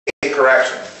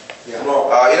correction. Yeah.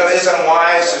 It is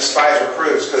unwise to despise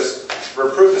reproofs, because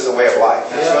reproof is the way of life.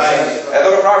 That's right. And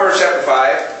look at Proverbs chapter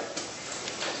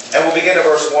 5, and we'll begin at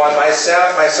verse 1. My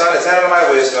son, attend unto my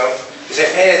wisdom. He's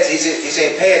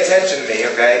saying, pay attention to me,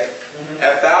 okay?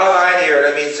 And bow thine ear.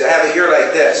 That means to have an ear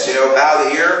like this. Bow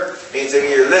the ear means that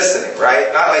you're listening, right?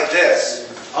 Not like this.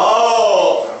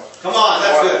 Oh, come on,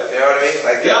 that's good. You know what I mean?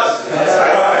 Like this.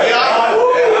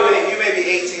 You may be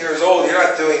 18 years old. You're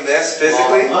not doing this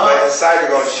physically, but inside you're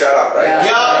going, shut up, right?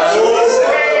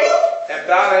 And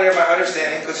bow thine ear by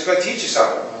understanding, because it's going to teach you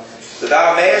something. So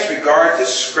thou mayest regard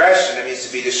discretion. It means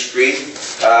to be discreet,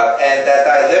 and that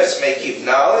thy lips may keep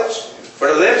knowledge. For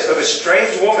the lips of a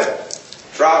strange woman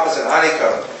drop as an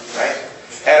honeycomb, right?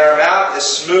 And her mouth is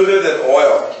smoother than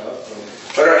oil.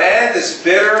 But her end is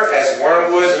bitter as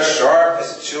wormwood, and sharp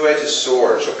as a two-edged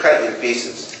sword. She'll cut you to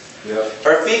pieces.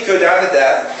 Her feet go down to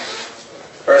death.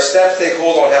 Her steps take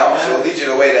hold on hell. She'll lead you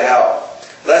the way to hell.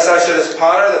 Lest thou shouldest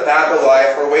ponder the path of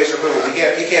life, her ways are movable. You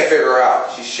can't figure her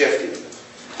out. She's shifty.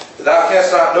 But thou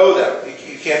canst not know them.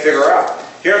 You can't figure her out.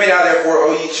 Hear me now, therefore,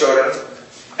 O ye children,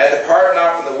 and depart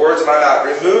not from the words of my mouth.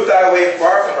 Remove thy way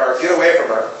far from her. Get away from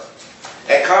her.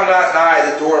 And come not nigh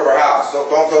the door of her house.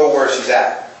 Don't go where she's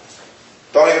at.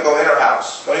 Don't even go in her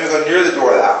house. Don't even go near the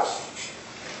door of the house.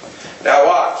 Now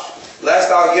watch. Lest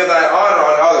thou give thine honor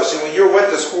on others. See, when you're with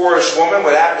this whorish woman,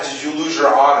 what happens is you lose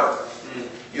your honor.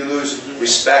 You lose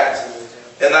respect.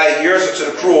 And thy ears unto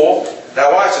the cruel.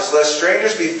 Now watch this. Lest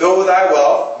strangers be filled with thy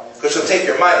wealth, because she'll take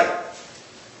your money.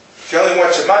 She only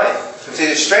wants your money. See,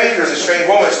 the stranger is a strange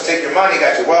woman. She'll take your money,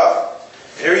 got your wealth.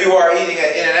 And here you are eating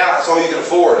at In-N-Out. That's all you can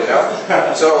afford,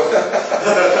 So,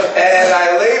 and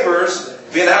thy labors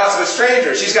be in the house of a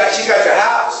stranger. She's got your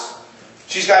house.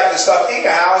 She's got the stuff in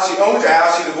your house. She owns your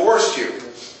house. She divorced you.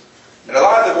 And a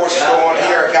lot of divorces go on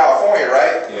here in California,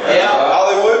 right? Yeah.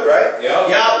 Hollywood, right?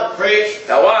 Yeah. Preach.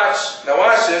 Now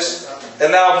watch this.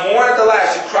 And thou mourn at the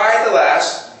last. You cry at the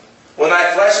last. When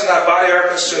thy flesh and thy body are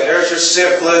consumed. There's your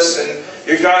syphilis and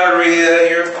your gonorrhea,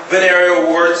 your venereal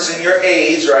warts and your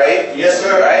AIDS, right? Yes,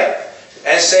 sir. Right?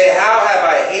 And say, how have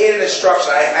I hated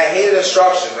instruction? I hated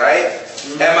instruction, right?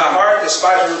 And my heart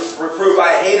despised reproof.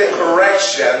 I hated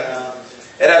correction,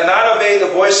 and have not obeyed the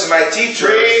voice of my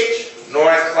teachers, nor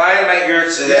inclined my ear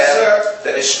to them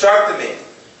that instructed me.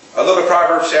 I look at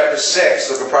Proverbs chapter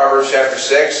 6. Look at Proverbs chapter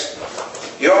 6.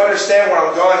 You'll understand where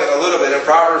I'm going in a little bit. In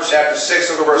Proverbs chapter 6,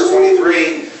 look at verse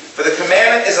 23. For the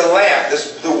commandment is a lamp.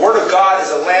 The word of God is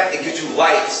a lamp. It gives you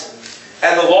light.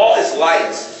 And the law is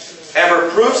light. And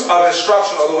reproofs of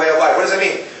instruction are the way of life. What does it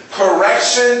mean?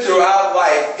 Correction throughout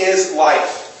life is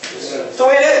life. That's the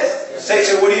way it is. Say,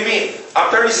 what do you mean? I'm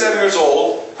 37 years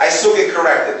old. I still get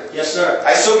corrected. Yes, sir.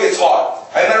 I still get taught.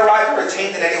 I've never arrived or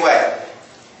attained in any way.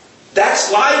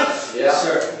 That's life. Yes,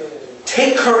 sir.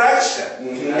 Take correction.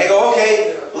 And go,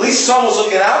 okay, at least someone's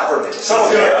looking out for me.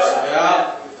 Someone cares.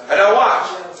 And now watch.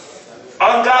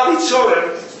 Ungodly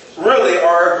children really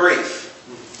are a grief.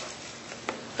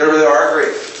 They really are a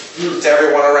grief to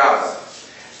everyone around them.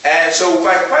 And so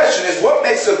my question is, what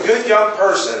makes a good young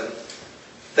person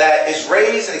that is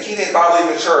raised in the King James Bible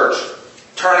believing church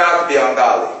turn out to be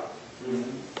ungodly?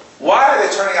 Why are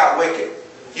they turning out wicked?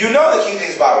 You know the King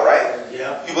James Bible, right?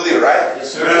 Yeah. You believe it, right?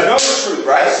 Yes, sir. You know the truth,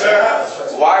 right? Yes,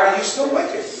 sir. Why are you still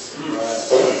wicked?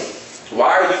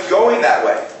 Why are you going that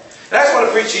way? And I just want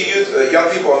to preach to you, young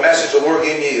people, a message the Lord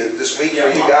gave me this week for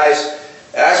you guys.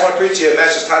 And I just want to preach to you a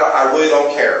message titled, I Really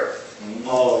Don't Care.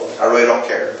 I really don't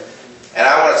care. And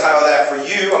I want to title that for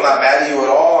you. I'm not mad at you at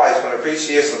all. I just want to preach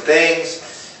to you some things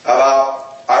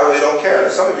about I really don't care.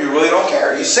 Some of you really don't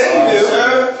care. You say you do.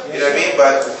 You know what I mean?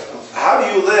 But how do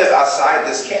you live outside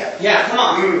this camp? Yeah, come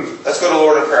on. Let's go to the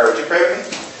Lord in prayer. Would you pray with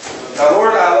me? Now,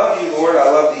 Lord, I love you. Lord, I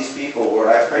love these people. Lord,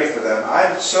 I pray for them.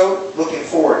 I'm so looking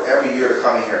forward every year to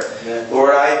coming here. Yeah.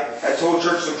 Lord, I told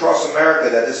churches across America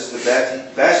that this is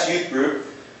the best youth group,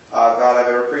 God, I've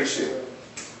ever preached to.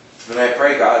 And I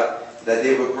pray, God, that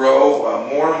they would grow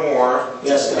more and more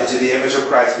into the image of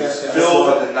Christ. Be filled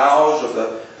with the knowledge of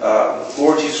the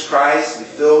Lord Jesus Christ. Be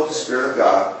filled with the Spirit of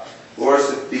God. Lord, it's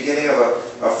the beginning of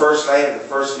a first night of the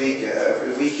first week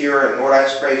here. And Lord, I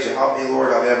just pray that you help me,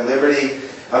 Lord. I'm going to have liberty.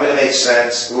 I'm going to make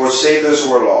sense. Lord, save those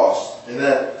who are lost.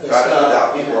 Amen. God, no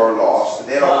doubt people are lost. And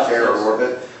they don't care, Lord.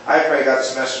 But I pray, God,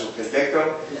 this message will convict them.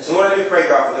 And Lord, I do pray,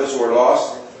 God, for those who are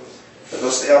lost, that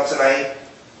they'll stay up tonight.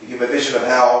 You give them a vision of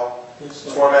hell.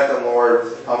 Torment them,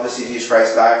 Lord. Help them to see Jesus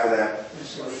Christ die for them.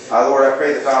 Lord, I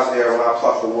pray the fowls of the air will not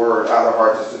pluck the word out of their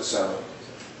hearts as it's sown.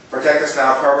 Protect us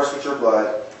now. Cover us with your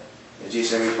blood. In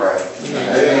Jesus' name we pray.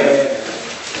 Amen.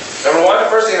 Number one, the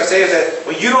first thing I say is that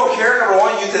when you don't care, number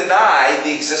one, you deny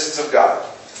the existence of God.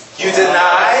 You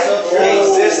deny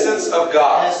of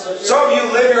God. That's so true. Some of you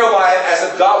live your life as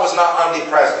if God was not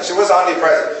omnipresent. You say, what's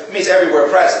omnipresent? It means everywhere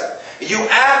present. You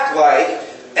act like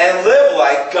and live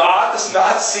like God does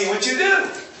not see what you do.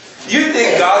 You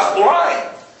think God's blind.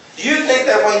 You think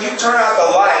that when you turn out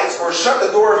the lights or shut the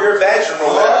door of your bedroom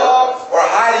or whatever, or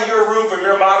hide in your room from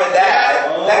your mom and dad,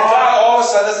 that God all of a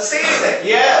sudden doesn't see anything.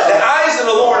 Yeah. The eyes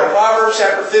of the Lord, in Proverbs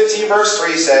chapter 15, verse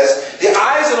 3 says, the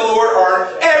eyes of the Lord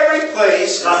are in every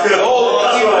place, behold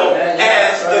the evil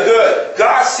and the good.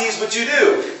 God sees what you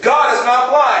do. God is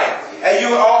not blind. And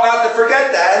you ought not to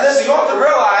forget that. And listen, you ought to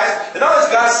realize that not only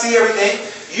does God see everything,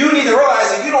 you need to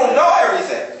realize that you don't know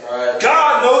everything.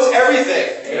 God knows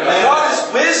everything. Amen. God is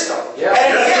wisdom. Yeah.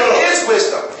 And in Him is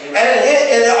wisdom. And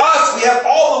in us, we have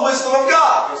all the wisdom of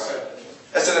God.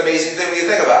 That's an amazing thing when you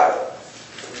think about it.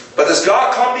 But does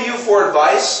God come to you for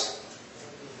advice?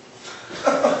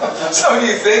 Some of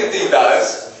you think He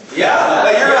does. Yeah.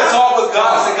 Like you're going to talk with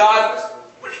God and say, God,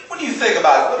 what do you think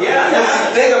about it? What do you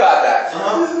think about that?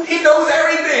 He knows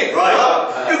everything.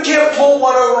 Right. You can't pull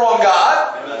one over on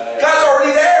God. God's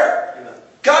already there.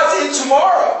 God's in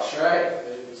tomorrow. That's right.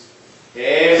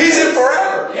 He's in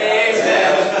forever.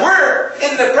 Amen. We're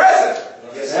in the present.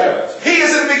 Yes, sir. He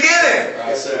is in the beginning.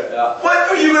 Yes, sir. What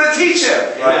are you going to teach him?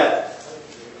 Amen.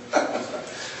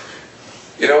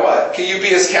 You know what? Can you be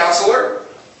his counselor?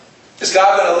 Is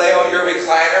God going to lay on your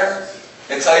recliner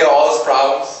and tell you all his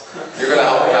problems? You're going to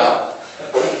help him out.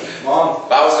 Mom.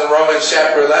 Bible's in Romans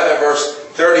chapter 11, verse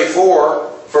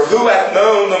 34. For who hath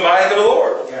known the mind of the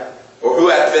Lord? Yeah. Or who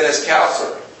hath been his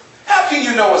counselor? How can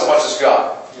you know as much as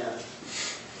God? Yeah.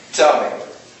 Tell me.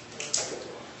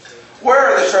 Where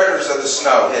are the treasures of the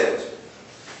snow hidden?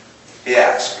 He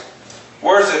asked.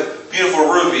 Where's the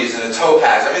beautiful rubies and the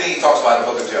topaz? Everything he talks about in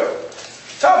the book of Job.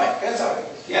 Tell me. Tell me.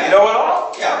 Yeah. You know it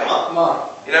all? Yeah, come on.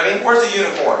 You know what I mean? Where's the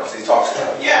unicorns that he talks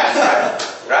about? Yeah.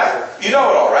 Right? You know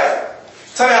it all, right?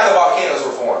 Tell me how the volcanoes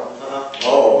were formed.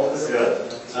 Oh, that's good.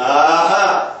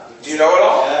 Do you know it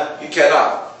all? Yeah. You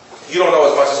cannot. You don't know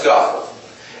as much as God.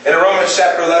 In Romans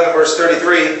chapter 11, verse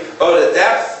 33, oh, the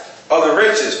depth of the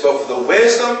riches, both of the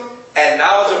wisdom and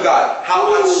knowledge of God.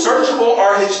 How unsearchable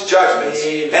are his judgments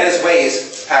and his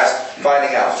ways past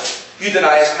finding out. You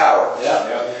deny his power.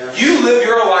 Yeah. You live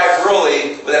your life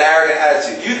really with an arrogant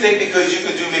attitude. You think because you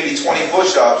could do maybe 20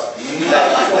 push-ups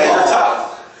that you're tough.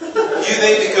 You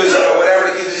think because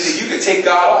whatever the case is, you can take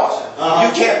God on.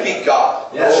 You can't beat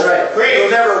God. That's right.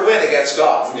 You'll never win against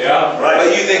God. Yeah.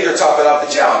 But you think you're tough enough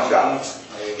to challenge God.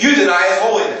 You deny his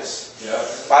holiness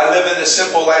by living the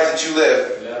simple life that you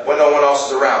live when no one else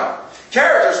is around.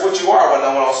 Character is what you are when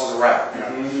no one else is around.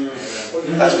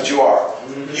 That's what you are.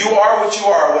 You are what you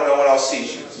are when no one else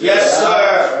sees you. Yes,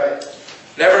 sir.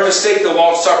 Never mistake the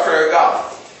long suffering of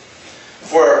God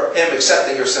for him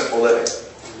accepting your simple living.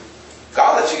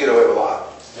 God lets you get away with a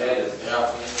lot. But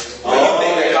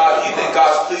you think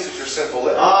God's pleased with your simple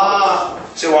living.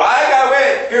 Say, well, I got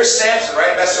away. Here's Samson,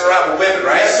 right? Messing around with women,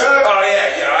 right? Yes, sir. Oh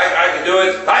yeah, I can do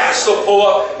it. I can still pull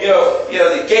up,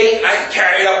 the gate, and I can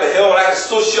carry it up a hill, and I can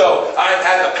still show I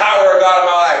have the power of God in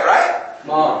my life, right?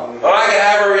 Mom. Well, I can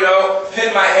have her,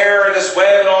 pin my hair in this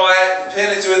web and all that, pin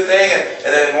it to a thing,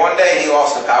 and then one day he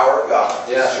lost the power of God.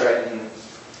 Yeah, that's right.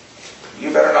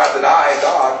 You better not deny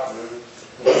God.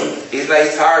 He's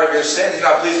tired of your sins. He's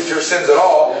not pleased with your sins at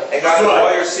all. And God knows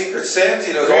all your secret sins.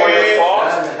 He knows all your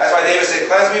faults. That's why David said,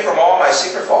 cleanse me from all my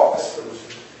secret faults.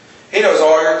 He knows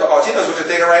all your thoughts. He knows what you're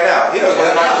thinking right now. He knows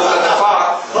what might look at the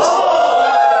clock.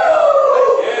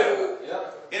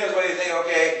 He knows what you think,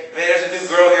 okay, man, there's a new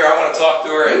girl here. I want to talk to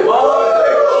her. And,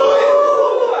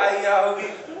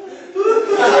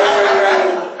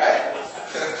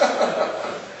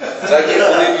 So I can't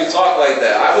believe you talk like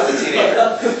that. I was a teenager.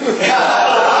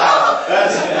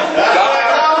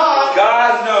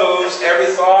 God knows every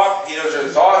thought. He knows your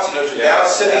thoughts. He knows your down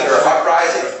sitting, your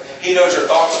uprising. He knows your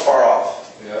thoughts afar off.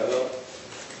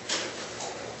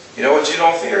 You know what you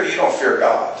don't fear? You don't fear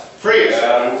God. Praise.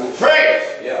 Praise.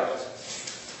 Yeah.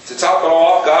 To top it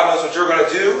all off, God knows what you're going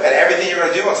to do and everything you're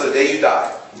going to do until the day you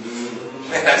die.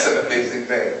 Man, that's an amazing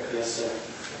thing. Yes, sir.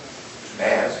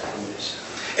 Man.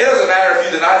 It doesn't matter if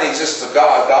you deny the existence of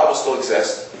God, God will still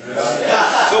exist. So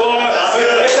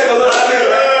let's take a little kid,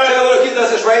 right? Take a little kid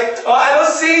does this, right? Oh, I don't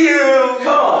see you.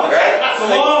 Come on, right?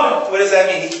 Come on. What does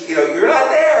that mean? You're not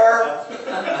there.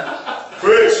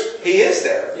 Praise. He is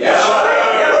there. Yeah.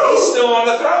 He's still on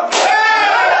the throne.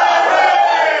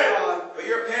 But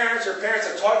your parents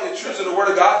have taught you the truths of the Word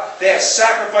of God. They have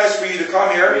sacrificed for you to come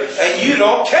here, and you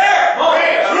don't care.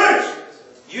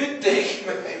 You think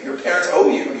your parents owe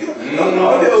you.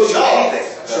 Nobody owes you anything.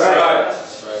 That's right.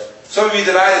 Some of you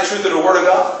deny the truth of the Word of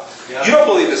God. Yeah. You don't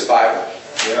believe this Bible.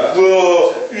 Yeah.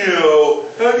 Well,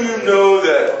 how do you know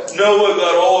that Noah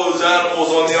got all those animals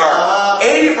on the ark?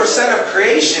 80% of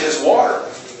creation is water.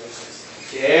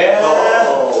 Yeah.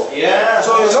 Oh, yeah.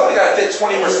 So he's only got to fit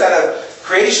 20% of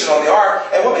creation on the ark.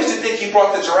 And what makes you think he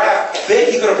brought the giraffe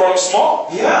big? He could have brought them small.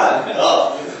 Yeah.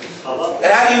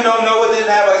 And how do you know Noah didn't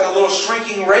have like a little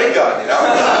shrinking ray gun, you know?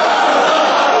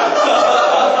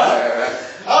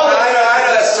 I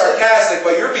know that's sarcastic,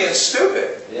 but you're being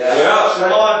stupid. Yeah.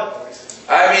 Come on.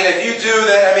 I mean, if you do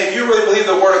that, if you really believe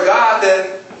the Word of God,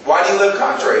 then why do you live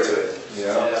contrary to it?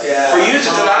 Yeah. For you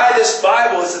to deny this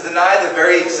Bible is to deny the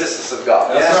very existence of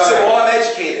God. That's right. So, well, I'm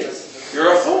educated.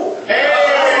 You're a fool.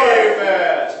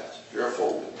 Amen. You're a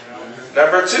fool.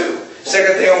 Number two.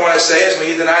 Second thing I want to say is when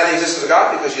you deny the existence of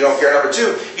God because you don't care. Number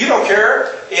two, you don't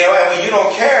care, and when you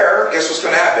don't care, guess what's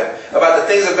going to happen? About the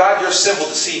things of God, your sin will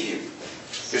deceive you.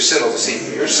 Your sin will deceive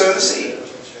you. You're so deceived.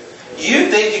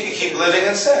 You think you can keep living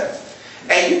in sin.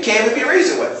 And you can't even be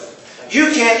reasoned with.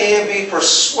 You can't even be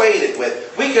persuaded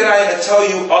with. We cannot even tell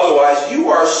you otherwise. You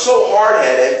are so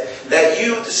hard-headed that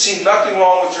you see nothing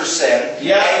wrong with your sin.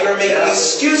 Yeah. And you're making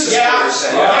excuses for your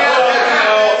sin.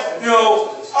 Yeah. You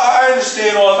know, I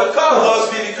understand all that. God loves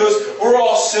me because we're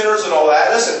all sinners and all that.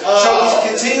 Listen, shall we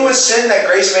continue in sin that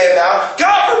grace may abound?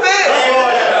 God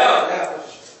forbid!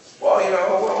 Well, you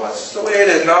know, that's the way it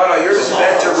is. No, you're just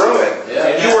meant to ruin.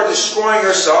 You are destroying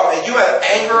yourself, and you have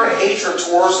anger and hatred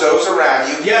towards those around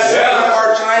you. Yes, who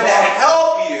are trying to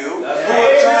help you, who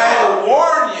are trying to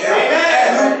warn you,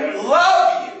 and who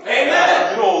love you.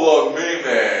 Amen. You don't love me,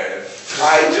 man.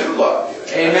 I do love you.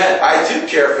 Amen. I do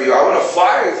care for you. I want to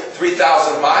fly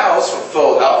 3,000 miles from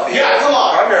Philadelphia. Yeah, come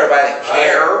on. I'm everybody to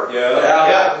care.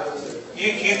 Yeah.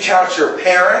 You count your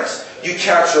parents. You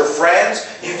count your friends.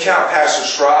 You count Pastor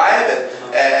Schreiber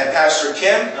and Pastor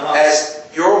Kim as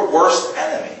your worst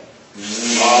enemy.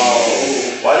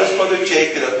 Why does Mother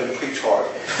Jake get up and preach hard?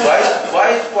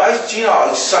 Why is Gina all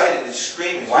excited and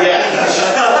screaming? Why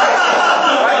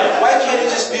can't it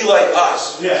just be like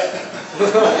us?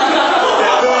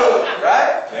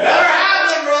 Right? Never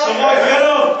happened, bro. Come on, get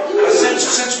him. But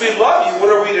since we love you, what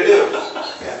are we to do?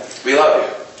 We love you.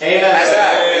 Amen. As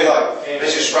that, we love you.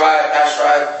 Mrs. Schreiber,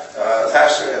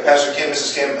 Pastor Kim,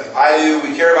 Mrs. Kim, I do.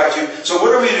 We care about you. So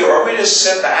what are we to do? Are we to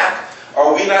sit back?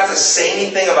 Are we not to say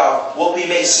anything about what we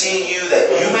may see in you that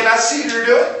you may not see you're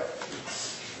doing?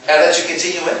 And let you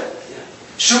continue in it?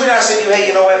 Should we not say to you, hey,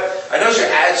 you know what? I notice your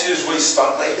attitude is really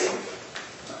stunk lately.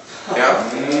 You know?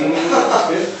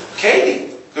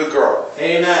 Katie, good girl.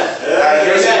 Amen.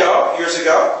 Years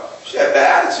ago, she had a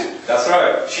bad attitude. That's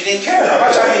right. She didn't care. How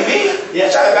much I mean me? Yeah.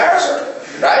 Try to embarrass her.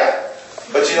 Right?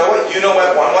 But you know what? You know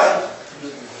went one way.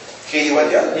 Katie went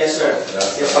the other. Yes, sir.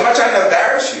 I'm not trying to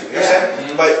embarrass you. You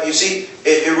understand? But you see,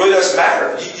 it really doesn't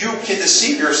matter. You can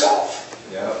deceive yourself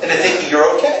into thinking you're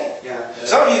okay.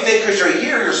 Some of you think because you're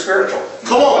here, you're spiritual.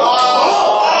 Come on.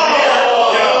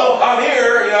 I'm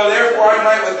here, therefore I'm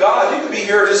right with God. You could be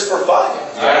here just for fun.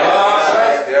 You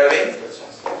know what I mean?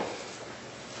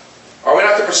 Are we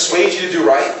not to persuade you to do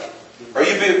right? Are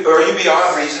you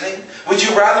beyond reasoning? Would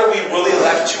you rather we really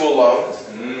left you alone?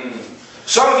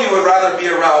 Some of you would rather be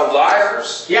around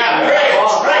liars,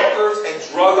 smokers, and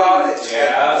drug addicts,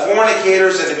 and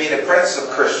fornicators than to be in the presence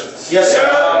of Christians. Yes, sir.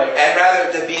 And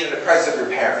rather than be in the presence of your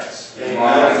parents. You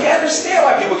can't understand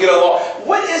why people get along.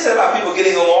 What is it about people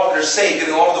getting along? They're saved,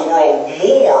 getting along with the world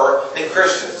more than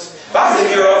Christians. But if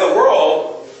you're of the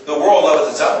world loves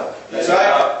its own. That's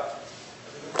right.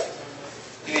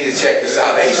 You need to check your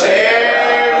salvation.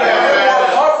 You're more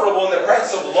comfortable in the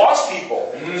presence of lost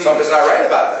people. Something's not right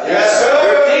about that. Yes, sir.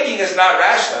 Your thinking is not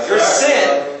rational. Your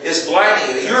sin is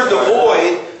blinding you. You're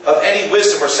devoid of any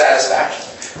wisdom or satisfaction.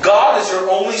 God is your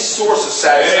only source of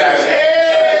satisfaction.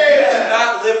 If you do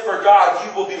not live for God,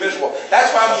 you will be miserable.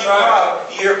 That's why when you come,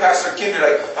 you hear Pastor Kim, you're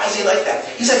like, why is he like that?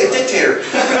 He's like a dictator.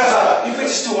 He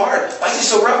preaches too hard. Why is he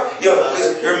so rough?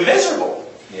 Because you're miserable.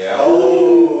 You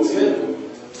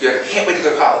can't wait to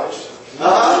go to college.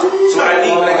 So when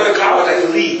I go to college, I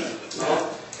can leave.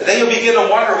 And then you'll begin to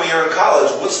wonder when you're in college,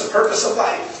 what's the purpose of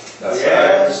life?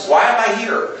 Why am I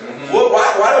here?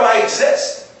 Why do I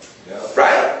exist?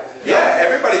 Right? Yeah,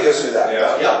 everybody goes through that.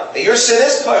 And your sin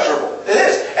is pleasurable. It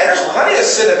is. And there's plenty of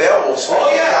sin available.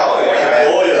 California,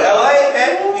 man. LA,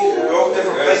 man. You can go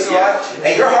different places a lot.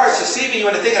 And your heart's deceiving you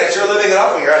into thinking that you're living it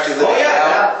up when you're actually living it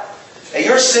out. And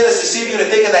your sin is deceiving you into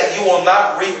thinking that you will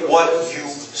not reap what you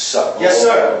sow. Yes,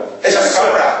 sir. It's just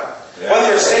come around. Whether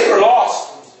you're saved or lost,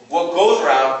 what goes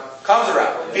around comes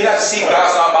around. Be not deceived,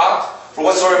 God's not mocked. For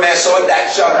whatsoever man soweth,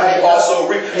 that shall he also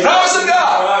reap. Promise of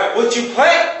God. What you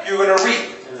plant, you're going to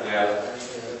reap.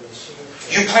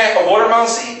 You plant a watermelon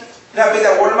seed. You know how big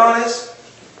that watermelon is?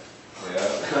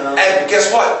 And guess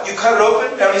what? what? You cut it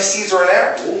open, how many seeds are in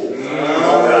there?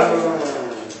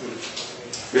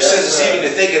 Your sin's deceiving you,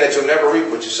 thinking that you'll never reap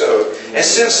what you sowed. And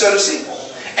sin so deceitful.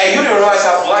 And you don't realize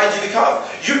how blind you become.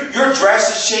 Your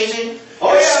dress is changing.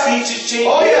 Your speech is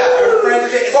changing. Your friends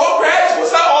are changing. It's all gradual.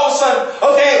 It's not all of a sudden,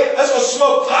 okay, let's go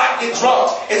smoke pot, get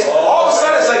drunk. It's all of a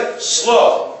sudden, it's like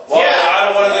slow. Well,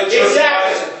 I don't want to get church.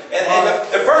 Exactly. And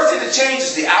the first thing that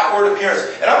changes is the outward appearance.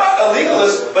 And I'm not a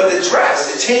legalist, but the dress,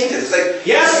 it changes. It's like,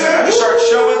 you start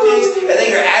showing things, and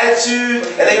then your attitude,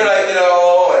 and then you're like,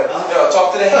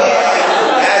 talk to the hand,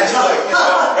 attitude,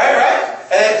 like, right?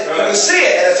 And then you can see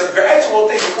it, and it's a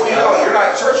gradual thing. Before you know it, you're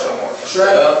not in church no more.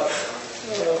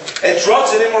 And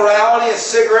drugs and immorality and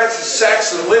cigarettes and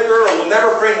sex and liquor will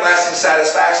never bring lasting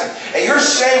satisfaction. And your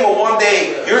sin will one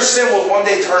day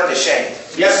turn to shame.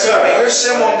 Yes, sir. And your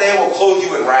sin one day will clothe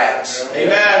you in rags.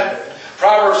 Amen.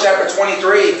 Proverbs chapter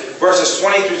 23, verses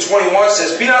 20 through 21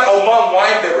 says, be not among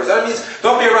wine bibbers. That means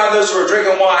don't be around those who are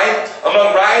drinking wine,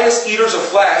 among riotous eaters of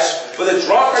flesh, for the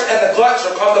drunkard and the glutton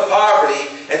shall come to poverty,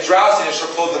 and drowsiness shall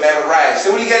clothe the man with rags.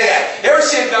 So what are you getting at? You ever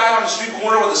see a guy on the street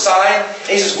corner with a sign, and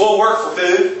he says, go work for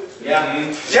food? Yeah.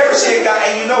 You ever see a guy,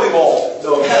 and you know he won't?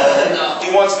 No.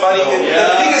 He wants money. He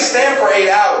can stand for 8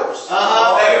 hours.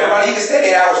 He can stand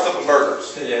 8 hours flipping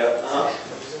burgers.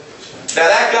 Now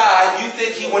that guy, you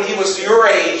think when he was your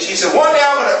age, he said, one day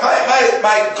I'm gonna,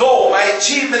 my goal, my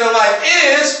achievement in life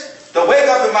is to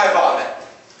wake up in my vomit.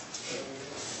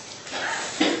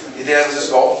 You think that's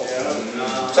his goal?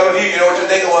 Some of you know what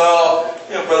you're thinking, well,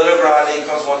 Brother Rodney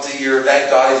comes once a year, thank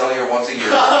God he's only here once a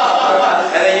year.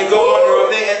 And then you go on your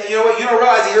own thing, and you know what, you don't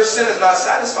realize that your sin is not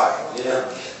satisfying.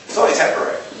 It's only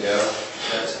temporary.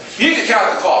 You can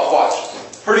count the cost, watch.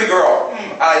 Pretty girl,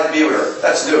 I like to be with her,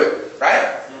 let's do it,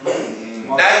 right?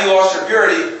 Now you lost your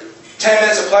purity, 10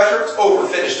 minutes of pleasure, it's over,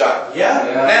 finished, done.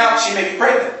 Now she may be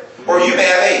pregnant, or you may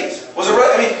have AIDS. Was it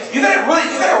really? I mean, you gotta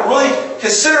really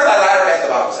consider that latter end. The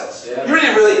Bible says. You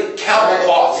really count the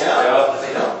cost.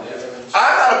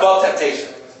 I'm not above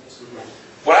temptation.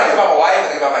 When I think about my wife, I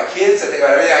think about my kids, I think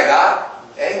about everything I got.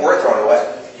 It ain't worth throwing away.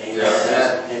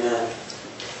 Amen.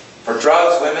 For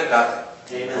drugs, women,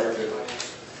 nothing.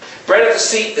 Bread of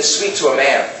deceit is sweet to a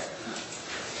man,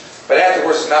 but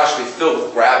afterwards his mouth should be filled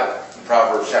with gravel. In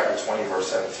Proverbs chapter 20, verse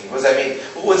 17. What does that mean?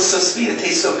 Oh, it's so sweet, it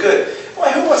tastes so good.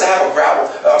 Well, who wants to have a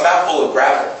mouthful of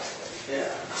gravel?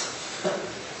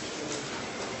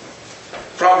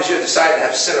 The problem is you have decided to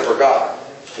have sin over God.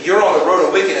 And you're on the road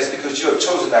of wickedness because you have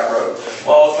chosen that road.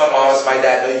 Well, it's my mom, it's my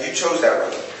dad. No, you chose that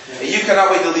road. And you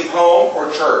cannot wait to leave home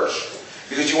or church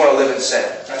because you want to live in sin.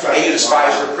 And you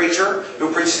despise your preacher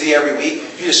who preaches to you every week.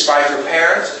 You despise your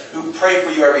parents who pray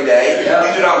for you every day.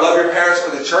 You do not love your parents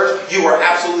or the church. You are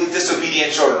absolutely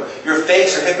disobedient children. You're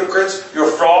fakes, you're hypocrites,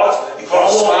 you're frauds. You call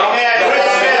them smiles.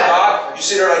 God. You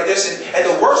sit there like this. And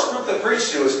the worst group to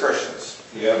preach to is Christians.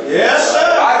 Yes, sir.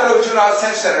 I go to a juvenile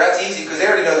detention center. That's easy because they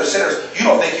already know they're sinners. You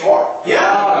don't think you are.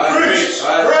 Preach.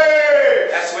 Pray.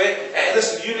 That's the way. And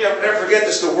listen, you never forget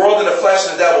this. The world and the flesh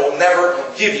and the devil will never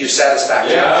give you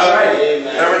satisfaction.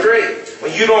 Number 3,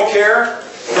 when you don't care,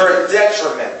 you're a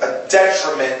detriment. A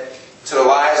detriment to the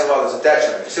lives of others. A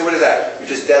detriment. You see, what is that? You're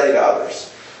just deadly to others.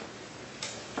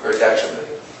 You're a detriment.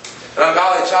 An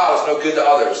ungodly child is no good to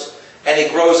others. And he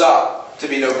grows up to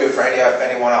be no good for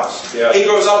anyone else. He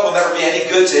grows up, will never be any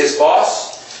good to his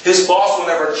boss. His boss will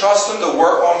never trust him to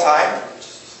work on time.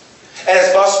 And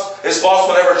his boss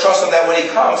will never trust him that when he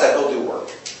comes that he'll do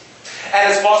work.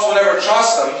 And his boss will never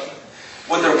trust him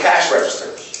with their cash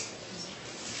registers.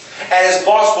 And his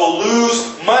boss will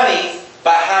lose money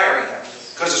by hiring him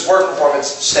because his work performance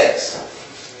stinks.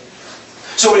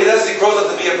 So what he does is he grows up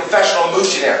to be a professional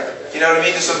moochionaire. You know what I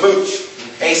mean? Just a mooch.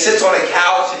 And he sits on a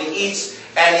couch and he eats.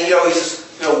 And he's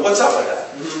just, what's up with that?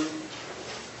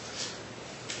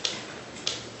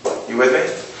 You with me?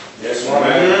 Yes,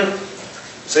 man.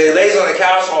 So he lays on the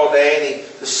couch all day and he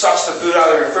just sucks the food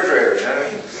out of the refrigerator. You know what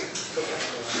I mean?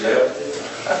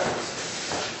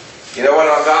 You know, when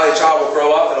an ungodly child will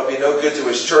grow up, it'll be no good to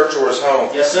his church or his home.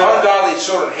 Yes, sir. Ungodly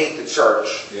children hate the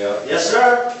church. Yes,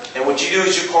 sir. And what you do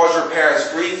is you cause your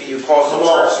parents grief, and you cause the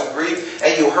church some grief,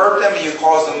 and you hurt them, and you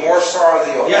cause them more sorrow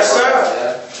than you'll ever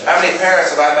have. How many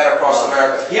parents have I met across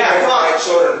America? My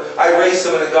children. I raised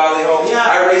them in a godly home.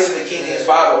 I raised them in the King James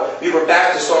Bible. We were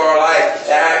Baptist all our life,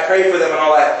 and I prayed for them and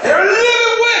all that. They're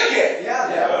living wicked.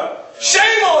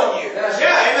 Shame on you.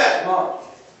 Amen. Come on.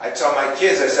 I tell my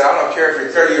kids, I said, I don't care if you're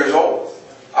 30 years old.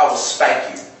 I will spank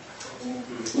you.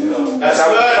 That's I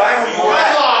will good. find where you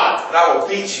are, and I will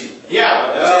beat you. Say,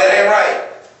 that ain't right.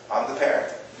 I'm the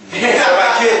parent. So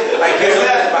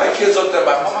my kids looked at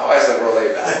my eyes like real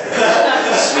laid back.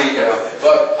 Sweet,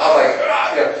 But I'm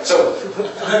like, So And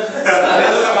they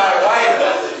look at my wife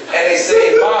and they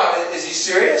say, Mom, is he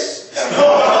serious? And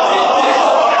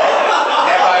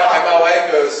my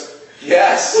wife goes,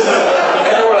 yes.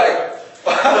 And we're like,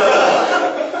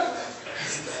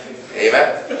 Amen.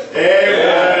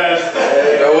 Amen.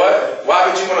 You know what? Why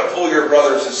would you want to pull your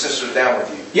brothers and sisters down with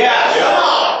you?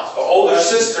 Yeah. The older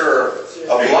sister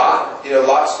of Lot,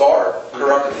 Lot's daughter,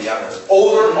 corrupted the younger.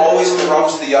 Older always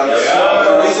corrupts the younger.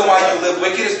 Yeah. The reason why you live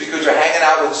wicked is because you're hanging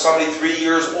out with somebody 3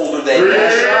 years older than you. Yeah.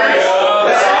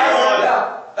 That's how I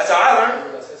learned. That's how I learned.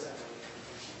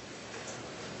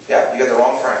 Yeah, you got the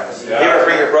wrong friends. Yeah. You ever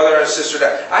bring your brother and sister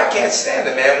down? I can't stand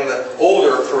it, man, when the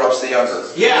older corrupts the younger.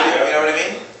 Yeah. You know what I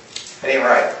mean? It ain't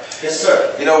right. Yes,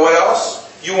 sir. You know what else?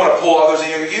 You want to pull others in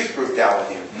your youth group down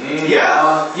with you.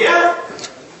 Yeah. Yeah.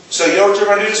 So you know what you're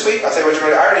going to do this week? I'll tell you what you're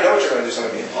going to do. I already know what you're going to do, some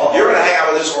of you. You're going to hang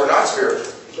out with those who are not spiritual.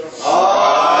 Hey,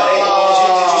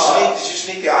 did you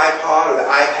sneak the iPod or the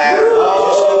iPad?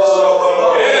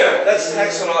 Let's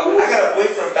text them on. I got a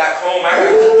boyfriend back home.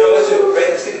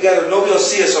 Let's get together. Nobody will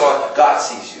see us on. God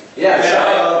sees you. Yeah.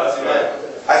 That's right.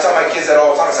 I tell my kids that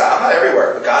all the time. I say, I'm not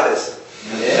everywhere, but God is.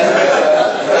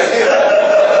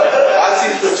 God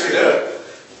sees what you're doing.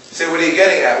 You say, what are you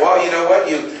getting at? Well, you know what?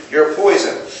 You're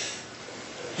poison.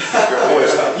 You're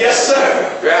poison. Yes,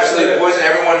 sir. You're absolutely poison.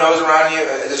 Everyone knows around you,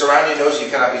 knows you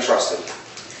cannot be trusted.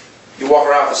 You walk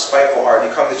around with a spiteful heart.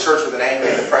 You come to church with an angry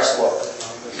and depressed look.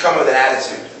 You come with an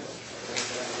attitude.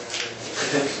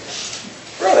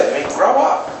 Really, grow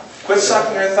up. Quit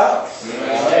sucking your thumb.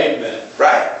 Amen.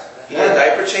 Right? You need a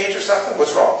diaper change or something?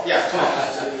 What's wrong? Yeah, come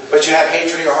on. But you have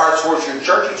hatred in your heart towards your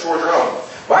church and towards your own.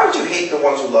 Why would you hate the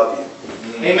ones who love you?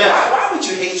 Amen. Why would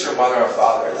you hate your mother or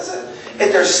father? Listen,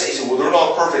 if they're saying, well, they're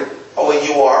not perfect. Oh, and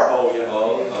you are? Oh, yeah.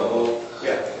 Oh,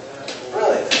 yeah.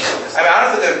 Really? I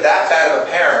don't think they're that bad of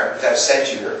a parent to have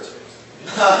sent you here.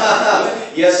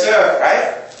 Yes, sir.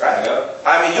 Right? Right?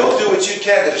 Yeah. You'll do what you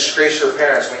can to disgrace your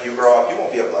parents when you grow up. You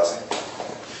won't be a blessing.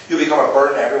 You'll become a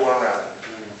burden to everyone around you.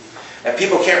 And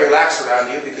people can't relax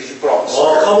around you because you put all the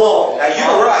spirit. come on. Now, you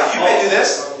realize you may do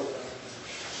this,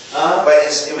 but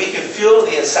we can feel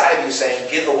the inside of you saying,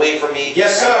 get away from me.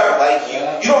 Yes, sir. I don't like you.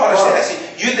 You don't understand that. See,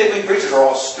 you think we preachers are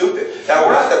all stupid. Now,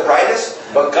 we're not the brightest,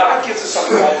 but God gives us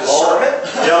something called discernment.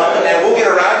 And we'll get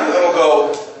around you and we'll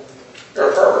go, you're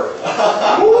a pervert.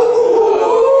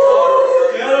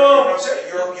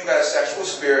 You got a sexual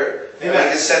spirit. Amen.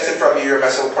 We get sent it from you. You're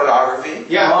messing with pornography.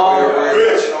 Yeah. Or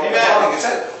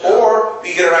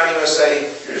you get around you and say,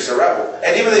 you're just a rebel.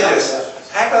 And even they do this,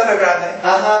 hi, Brother Grande.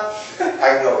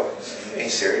 I go, you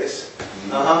ain't serious.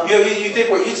 You think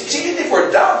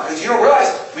we're dumb because you don't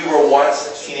realize we were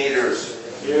once teenagers.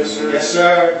 Yes, sir. Yes,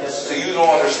 sir. Yes, So sir. you don't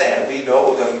understand. We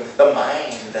know the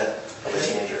mind of a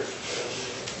teenager.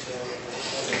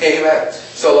 Amen.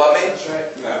 So love me. That's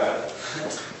right.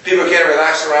 People can't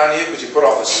relax around you because you put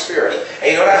off a spirit.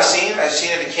 And you know what I've seen? I've seen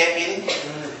in a camp meeting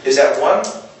is that one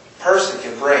person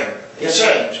can bring and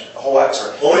change a whole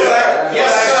atmosphere. Remember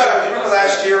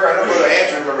last year? I know Brother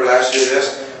Andrew remember last year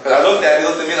this. Because I looked at him, he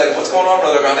looked at me like, what's going on,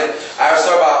 Brother Grande? I was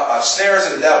talking about snares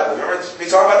of the devil. Remember me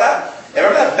talking about that? And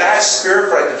remember that bad spirit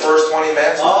for like the first 20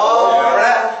 minutes? Remember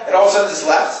that? And all of a sudden it's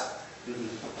left?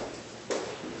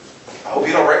 I hope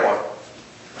you don't bring one.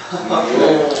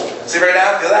 See right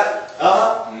now? Feel that?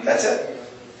 That's it.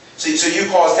 So you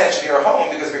cause tension in your home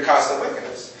because of your constant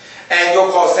wickedness. And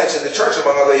you'll cause tension in the church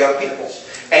among other young people.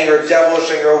 And you're devilish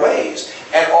in your ways.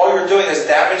 And all you're doing is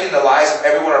damaging the lives of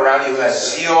everyone around you who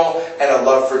has zeal and a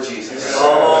love for Jesus.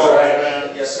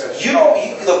 Yes, sir.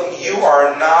 Look, you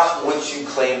are not what you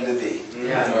claim to be.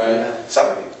 Yeah.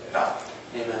 Some of you, not.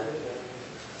 Amen.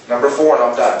 Number 4, and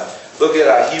I'm done. Look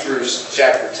at Hebrews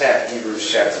chapter 10. Hebrews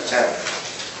chapter 10.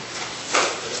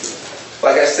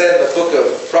 Like I said in the book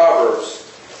of Proverbs,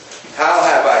 how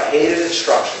have I hated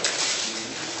instruction?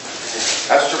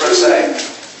 That's what you're going to say.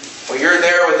 When you're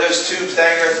there with those tubes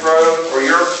down your throat, or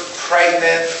you're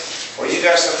pregnant, or you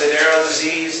got some venereal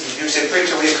disease, and you say,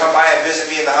 preacher, will you come by and visit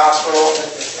me in the hospital?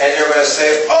 And you're going to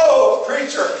say, oh,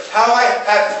 preacher, how I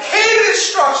have hated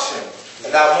instruction.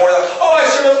 And not more than, oh, I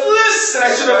should have listened,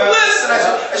 I should have listened,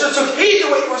 I should have took heed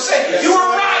to what you were saying. You were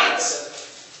right.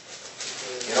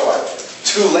 You know what?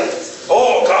 Too late.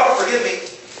 Oh, God, forgive me.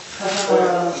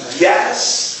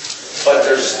 Yes, but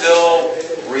they're still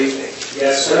reaping.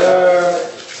 Yes, sir.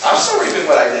 I'm still reaping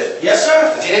what I did. Yes,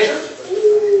 sir. The teenager?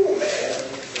 Ooh, man.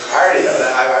 I already know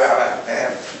that.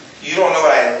 Man, you don't know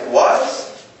what I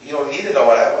was. You don't need to know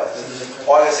what I was.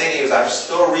 All I can say to you is I'm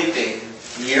still reaping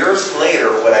years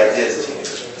later what I did as a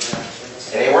teenager.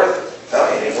 It ain't worth it. No,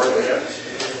 it ain't worth it.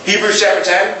 Hebrews chapter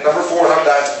 10, number 4, and I'm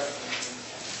done.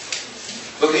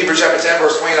 Look at Hebrews chapter 10,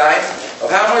 verse 29. A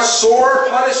how much sore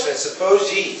punishment,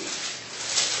 suppose ye,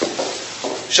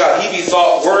 shall he be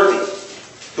thought worthy,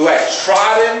 who hath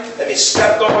trodden, that he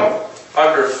stepped on,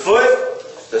 under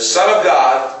foot the Son of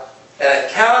God, and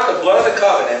hath counted the blood of the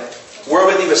covenant,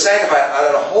 wherewith he was sanctified,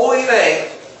 on a holy thing,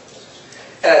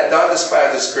 and hath done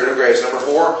despise the Spirit of grace. Number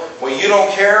 4, when you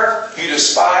don't care, you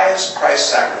despise Christ's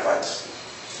sacrifice.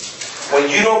 When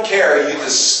you don't care, you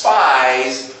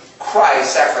despise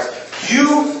Christ's sacrifice.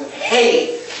 You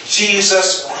hate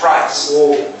Jesus Christ.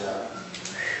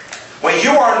 When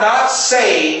you are not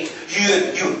saved,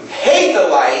 you hate the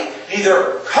light,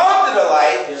 neither come to the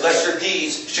light, lest your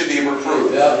deeds should be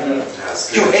reproved.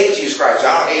 You hate Jesus Christ.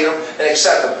 I don't hate Him and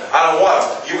accept Him. I don't want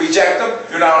Him. You reject Him,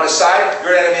 you're not on His side,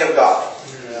 you're an enemy of God.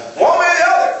 One way or the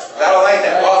other. I don't like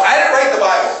that. Well, I didn't write the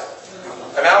Bible.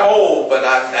 I mean, I'm old, but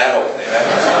not that old.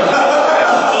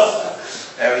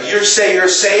 And you say you're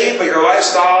saved, but your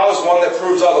lifestyle is one that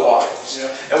proves otherwise.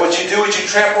 And what you do is you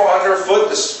trample underfoot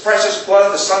the precious blood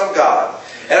of the Son of God.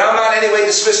 And I'm not in any way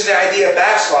dismissing the idea of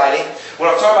backsliding. What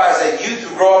I'm talking about is that youth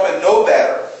who grow up and know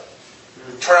better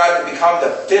turn out to become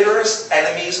the bitterest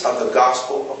enemies of the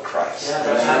gospel of Christ. Yeah,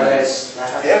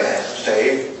 man.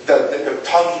 Saved. The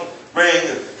tongue ring.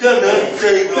 I'm not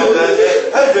saved all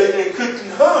that. I'm in a Christian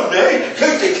home, man.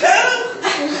 Christian cow.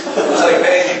 It's like,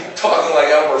 man, you talking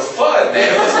like I'm for fun,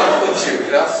 man. What's up with you,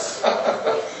 you know?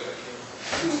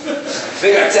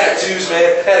 They got tattoos,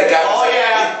 man. Had a guy. Oh,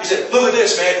 yeah. He said, look at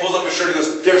this, man. Pulls up his shirt. He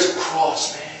goes, there's a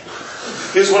cross, man.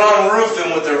 He goes, when I'm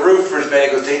roofing with the roofers, man,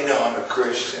 he goes, they know I'm a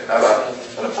Christian. I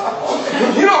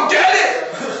thought, you don't get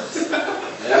it.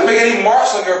 Doesn't make any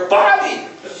marks on your body.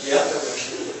 Yeah.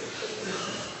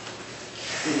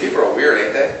 People are weird,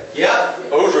 ain't they? Yeah.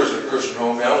 Ozark's a Christian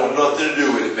home, man. I want nothing to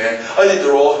do with it, man. I think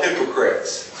they're all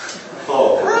hypocrites.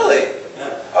 Oh. Really?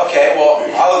 Yeah. Okay, well,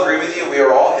 I'll agree with you. We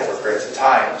are all hypocrites at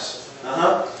times.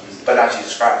 But not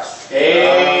Jesus Christ.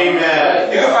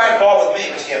 Amen. You can find fault with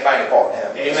me, but you can't find any fault in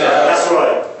Him. Amen. That's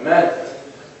right. Amen.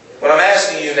 What I'm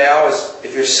asking you now is,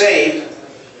 if you're saved,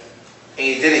 and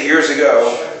you did it years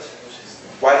ago,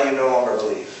 why do you no longer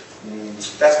believe?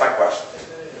 That's my question.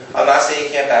 I'm not saying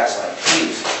you can't backslide.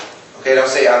 Please. Okay, don't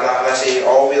say, I'm not saying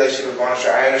all relationship with going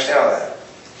astray. I understand all that.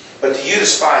 But do you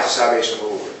despise the salvation of the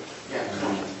Lord? Yeah.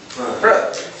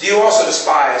 Really? Do you also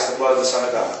despise the blood of the Son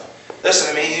of God?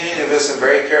 Listen to me, you need to listen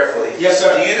very carefully. Yes,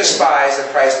 sir. Do you despise the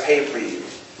price paid for you?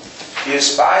 Do you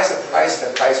despise the price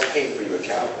that Christ paid for you at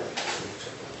Calvary?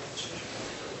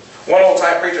 One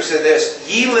old-time preacher said this,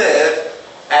 ye live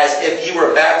as if ye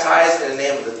were baptized in the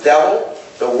name of the devil,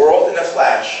 the world, and the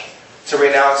flesh, to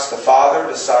renounce the Father,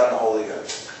 the Son, and the Holy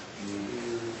Ghost.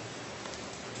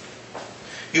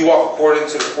 You walk according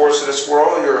to the course of this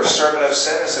world. You're a servant of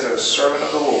sin instead of a servant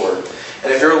of the Lord.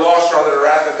 And if you're lost, you're under the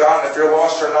wrath of God. And if you're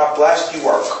lost, you're not blessed, you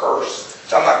are cursed.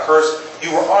 So I'm not cursed.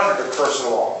 You are under the curse of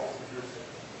the law.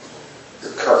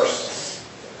 You're cursed.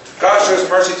 God shows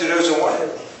mercy to those who want Him.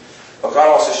 But God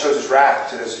also shows His wrath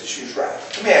to those who choose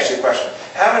wrath. Let me ask you a question.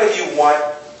 How many of you want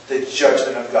the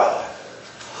judgment of God?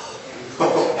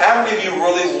 How many of you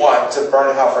really want to burn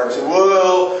in hell forever? Say,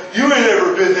 well, you ain't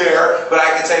never been there. But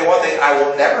I can tell you one thing, I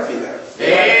will never be there.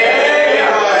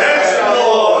 Praise the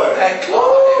Lord. Thank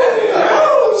God.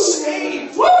 I'm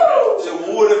saved. So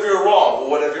what if you're wrong? Well,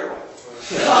 what if you're wrong?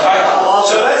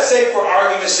 So let's say for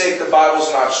argument's sake the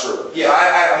Bible's not true. Yeah.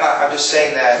 I'm just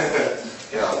saying that,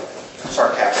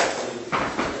 sarcastic.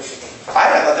 I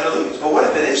have nothing to lose. But what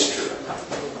if it is true?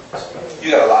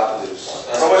 You got a lot to lose.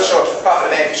 So what shall profit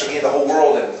a man who shall gain the whole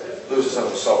world and lose his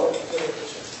own soul?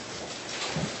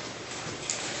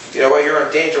 You know what? You're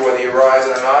in danger whether you realize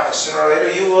it or not. And sooner or later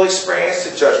you will experience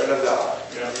the judgment of God.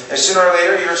 Yeah. And sooner or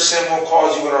later your sin will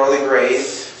cause you an early grave.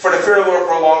 For the fear of the Lord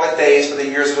prolongeth days, but the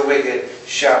years of the wicked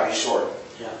shall be short.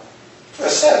 Yeah. It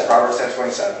says, Proverbs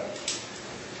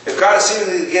 10:27. If God is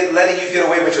seemingly letting you get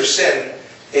away with your sin,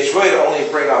 it's really to only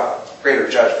bring up greater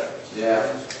judgment. Yeah.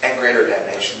 And greater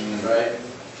damnation. Right.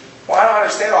 Well, I don't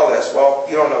understand all this. Well,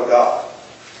 you don't know God.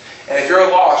 And if you're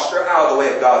lost, you're out of the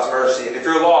way of God's mercy. And if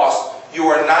you're lost, you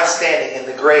are not standing in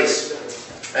the grace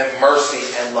and mercy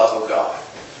and love of God.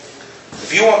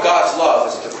 If you want God's love,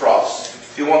 it's at the cross.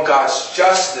 If you want God's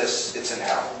justice, it's in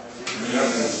hell.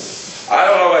 I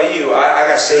don't know about you. I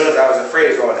got saved because I was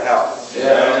afraid of going to hell.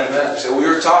 Yeah. So we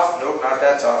were tough. Nope, not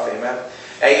that tough. Amen.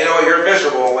 And you know what? You're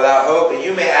miserable without hope, and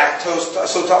you may act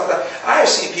so tough. I have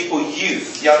seen people,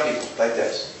 young people, like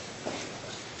this.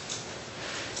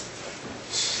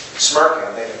 Smirking.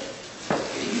 I'm thinking, are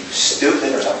you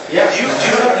stupid or something? Yeah. Do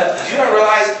you not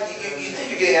realize, you think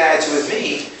you're getting an attitude with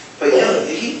me, but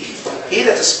He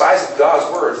that despiseth God's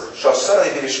word shall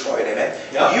suddenly be destroyed. Amen.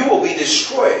 Yeah. You will be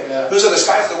destroyed. Yeah. Whoso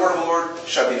despises the word of the Lord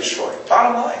shall be destroyed.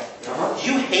 Bottom line.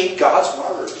 You hate God's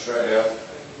word. That's right. Yeah.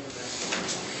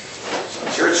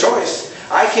 It's your choice.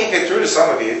 I can't get through to some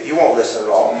of you. You won't listen at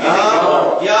all. You think you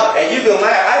won't. Yeah. And you can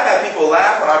laugh. I've had people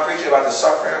laugh when I'm preaching about the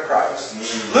suffering of Christ.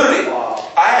 Literally.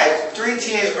 I had 3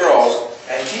 teenage girls,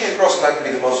 and teenage girls seem like to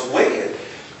be the most wicked.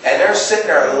 And they're sitting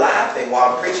there laughing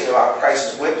while I'm preaching about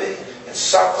Christ's whipping and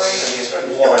suffering.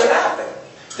 And they were laughing.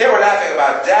 They were laughing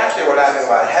about death. They were laughing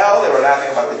about hell. They were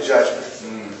laughing about the judgment.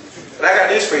 And I got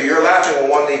news for you. Your laughter will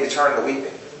one day be turned to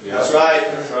weeping. Yeah. That's right.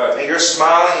 That's right. And your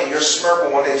smiling and your smirk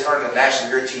will one day turn to gnashing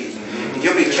of your teeth. And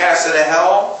you'll be cast into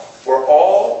hell where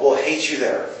all will hate you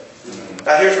there.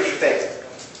 Now here's what you're thinking.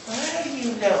 How do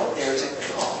you know there's a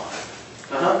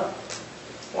God?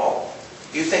 Well,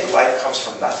 you think life comes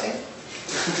from nothing?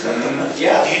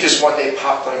 Yeah. You just one day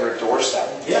popped on your doorstep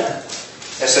Yeah.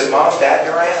 and said, Mom, Dad,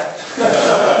 here I am.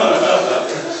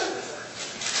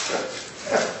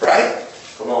 Right?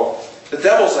 Come on. The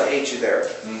devils will hate you there.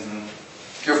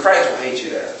 Your friends will hate you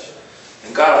there.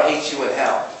 And God will hate you in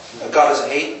hell. But God doesn't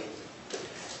hate.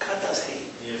 God does hate.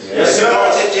 Yes, sir.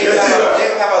 Jacob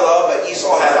have I loved, but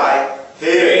Esau have I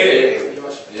Hated.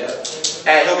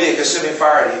 and he'll be a consuming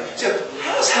fire to you. So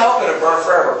how's hell going to burn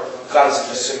forever? God is a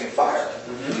consuming fire.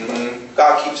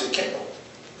 God keeps it kindled.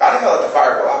 God ain't going to let the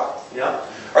fire go out. Yeah.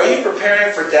 Are you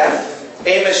preparing for death?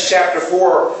 Amos chapter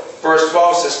 4, verse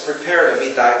 12 says, prepare to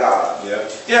meet thy God. Yeah.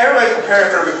 You know, everybody's preparing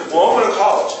for everything. Well, I'm going to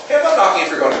college. Hey, I'm not knocking if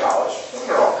you're going to college. Don't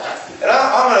get me wrong. And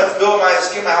I'm going to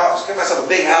get myself a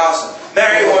big house and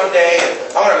marry one day,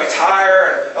 and I'm going to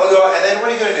retire, and I'll go. And then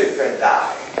what are you going to do? You're going to die.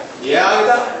 Yeah. You're going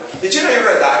to die. Did you know you're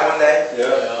going to die one day?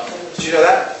 Yeah. Did you know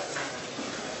that?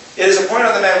 It is appointed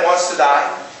on the man wants to die,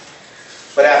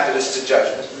 but after this to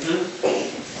judgment.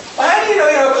 Well, how do you know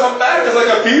you'll come back as like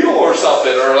a beetle or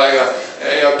something, or like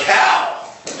a cow?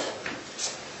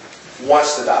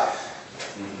 Wants to die.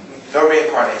 No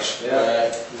reincarnation. Yeah.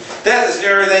 Death is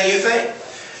nearer than you think.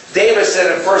 David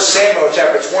said in 1 Samuel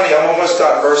chapter 20, I'm almost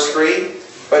done, verse 3,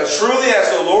 but truly as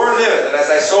the Lord liveth, and as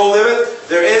thy soul liveth,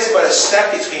 there is but a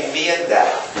step between me and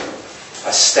death.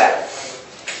 A step.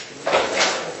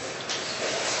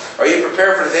 Are you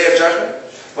prepared for the day of judgment?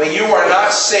 When you are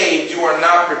not saved, you are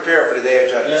not prepared for the day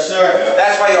of judgment. Yes, sir.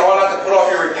 That's why you ought not to put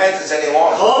off your repentance any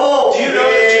longer. Oh, Do you know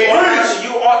that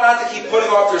you ought not to keep putting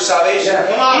off your salvation? Yeah,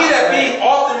 come on. He that being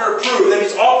often reproved, that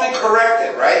means often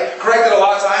corrected, right? Corrected a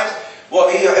lot of times. Well,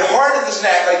 he hardened his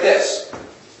neck like this.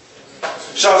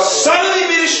 Shall suddenly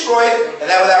be destroyed, and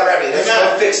that without remedy. There's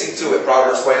no fixing to it.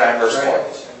 Proverbs 29, verse 1.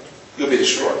 You'll be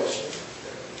destroyed.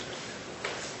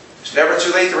 It's never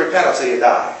too late to repent until you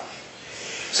die.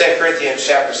 2 Corinthians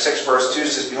chapter 6, verse 2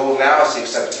 says, behold, now is the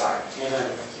accepted time.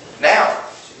 Amen. Now.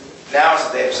 Now is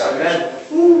the day of salvation.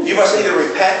 You must either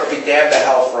repent or be damned to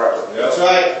hell forever. That's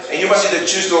right. And you must either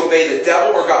choose to obey the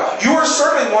devil or God. You are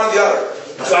serving one or the other.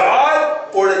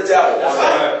 God or the devil. That's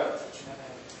right.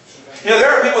 You know,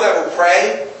 there are people that will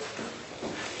pray.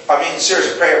 I mean,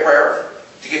 seriously, pray a prayer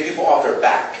to get people off their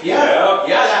back. Yeah.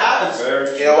 Yeah, that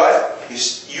happens. You know what?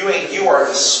 You are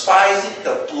despising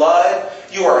the blood.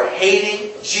 You are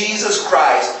hating Jesus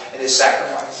Christ and His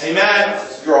sacrifice. Amen.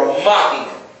 You are mocking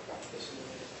Him.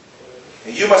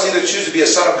 And you must either choose to be a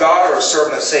son of God or a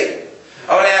servant of Satan.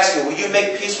 I want to ask you, will you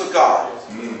make peace with God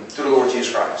through the Lord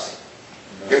Jesus Christ?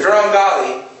 If you're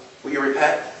ungodly, will you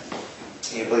repent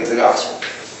and you believe the gospel?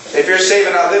 If you're saved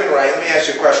and not living right, let me ask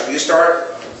you a question. Will you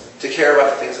start to care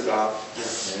about the things of God?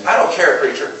 I don't care,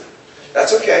 preacher.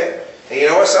 That's okay. And you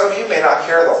know what? Some of you may not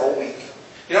care the whole week.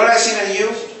 You know what I've seen in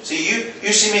you? See,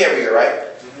 you see me every year, right?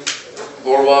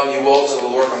 Lord willing, you will until the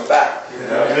Lord comes back.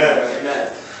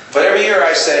 Amen. But every year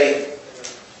I say,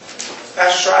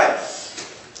 Pastor Schreiber,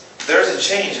 there's a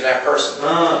change in that person.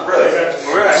 Really.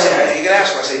 I say, you can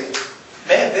ask them, I say,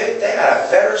 man, they got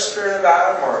a better spirit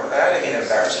about them, or I didn't mean to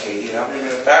embarrass Katie, you know.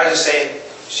 But I was just saying,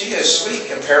 she is sweet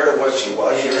compared to what she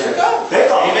was years ago.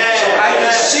 Amen. So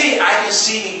I can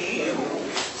see you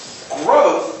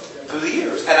growth through the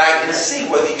years, and I can see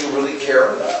whether you really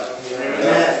care or not.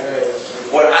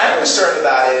 What I'm concerned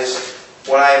about is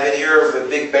when I've been here with a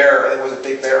big bear, I think it was a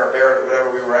big bear or bear,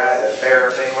 whatever we were at, a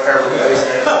bear thing, whatever it was,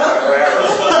 whatever.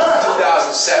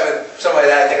 2007, something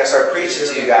like that. I think I started preaching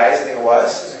to you guys. I think it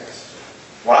was.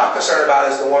 What I'm concerned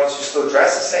about is the ones who still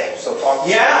dress the same, still talk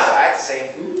the same, still act the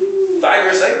same. 5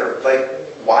 years later, like,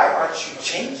 why aren't you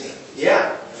changing?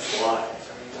 Yeah. Why?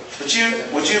 Would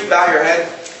you bow your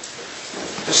head?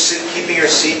 Just keeping your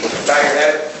seat, bow your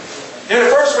head. You know,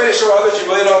 the first way to show others you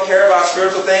really don't care about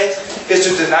spiritual things is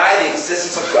to deny the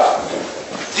existence of God.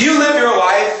 Do you live your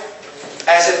life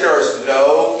As if there is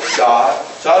no God.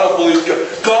 So I don't believe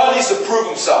God. God needs to prove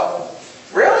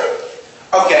himself. Really?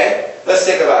 Okay, let's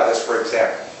think about this for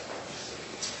example.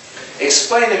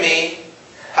 Explain to me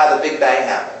how the Big Bang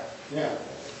happened. Yeah.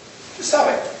 Just tell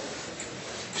me.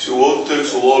 So, well, it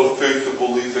takes a lot of faith to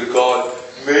believe that God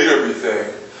made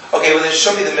everything. Okay, well then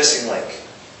show me the missing link.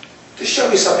 Just show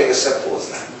me something as simple as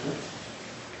that.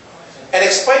 And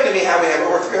explain to me how we have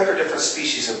over 300 different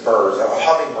species of birds, of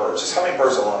hummingbirds, just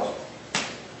hummingbirds alone.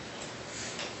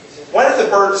 When did the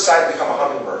bird decide to become a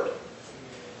hummingbird?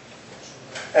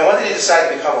 And when did he decide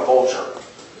to become a vulture?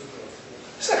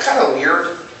 Isn't that kind of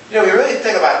weird? You know, you really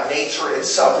think about nature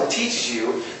itself, it teaches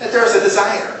you that there's a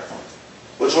designer.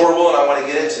 Which Lord willing I want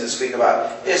to get into this week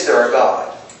about, is there a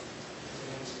God?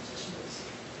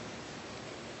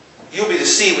 You'll be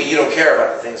deceived when you don't care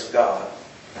about the things of God.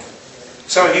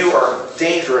 Some of you are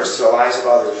dangerous to the lives of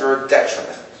others. You're a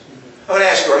detriment. I'm going to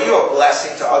ask you, are you a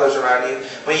blessing to others around you?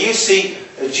 When you see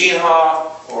Gene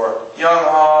Ha or Young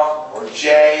Ha or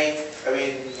Jay, I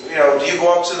mean, you know, do you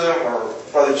go up to them or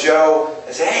Brother Joe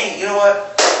and say, hey, you know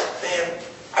what? Man,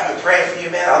 I've been praying for you,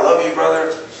 man. I love you,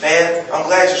 brother. Man, I'm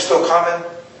glad you're still coming.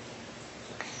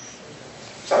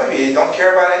 Some of you don't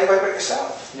care about anybody but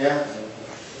yourself. Yeah.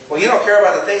 Well, you don't care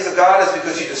about the things of God is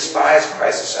because you despise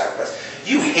Christ's sacrifice.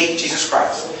 You hate Jesus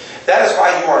Christ. That is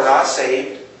why you are not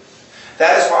saved.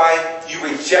 That is why you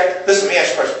reject. Listen, let me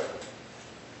ask you a question.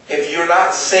 If you're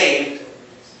not saved,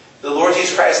 the Lord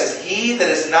Jesus Christ says, he that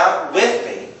is not with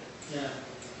me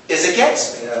is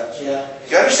against me. Yeah.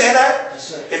 Do you understand that? Yes,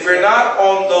 sir. If you're not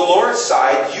on the Lord's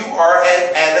side, you are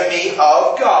an enemy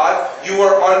of God. You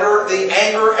are under the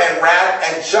anger and wrath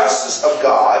and justice of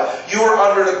God. You are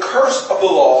under the curse of the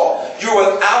law. You're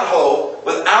without hope,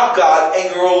 without God,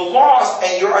 and you're lost,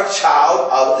 and you're a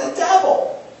child of the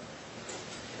devil.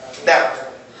 Now,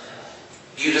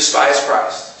 you despise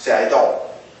Christ. Say, I don't.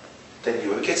 Then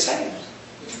you would get saved.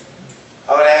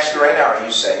 I'm going to ask you right now, are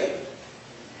you saved?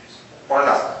 Or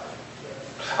not?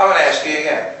 I'm going to ask you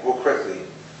again, real quickly.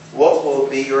 What will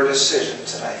be your decision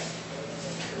tonight?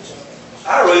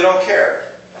 I really don't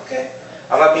care. Okay?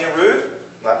 I'm not being rude.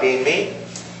 I'm not being mean.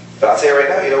 But I'll tell you right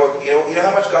now, you know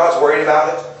how much God's worried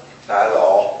about it? Not at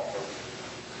all.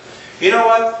 You know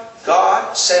what?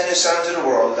 God sent His Son into the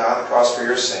world to die on the cross for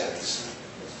your sins.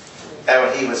 And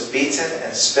when He was beaten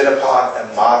and spit upon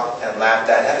and mocked and laughed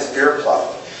at, had His beard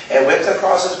plucked, and whipped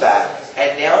across His back,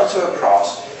 and nailed to a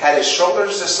cross, had His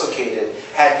shoulders dislocated,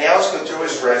 had nails go through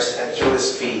His wrists and through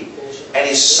His feet, and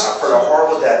He suffered a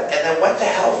horrible death, and then went to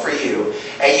hell for you.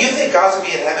 And you think God's going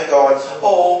to be in heaven going, I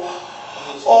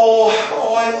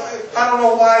don't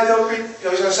know why. You know what He's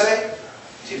going to say?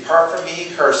 Depart from me,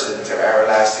 cursed, into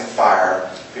everlasting fire,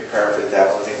 prepare for the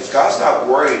devil and things. God's not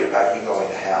worried about you going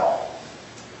to hell.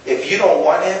 If you don't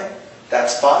want Him,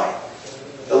 that's fine.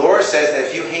 The Lord says that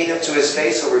if you hate Him to His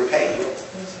face, He'll repay you.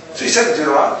 So He said in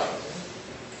Deuteronomy.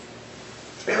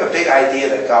 We have a big idea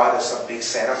that God is some big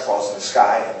Santa Claus in the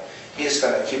sky and He's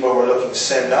going to keep overlooking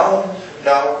sin. No.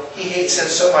 He hates sin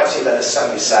so much He let His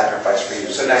Son be sacrificed for you.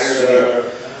 So now here's the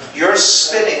deal. You're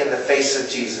spitting in the face of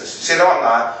Jesus. You say, no, I'm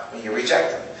not, when you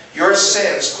reject Him. Your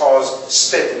sins cause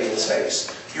spit to be in His face.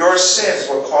 Your sins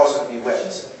will cause Him to be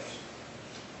whipped.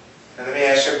 And let me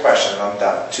ask you a question and I'm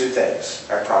done. 2 things,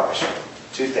 I promise you.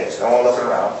 2 things. No one looking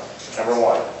around. Number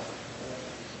 1.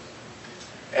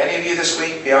 Any of you this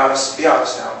week, be honest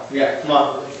now. Yeah, come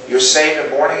on. You're saved and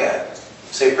born again.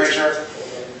 Say, preacher,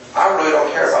 I really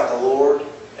don't care about the Lord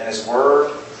and His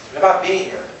Word and about being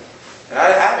here. And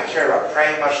I haven't cared about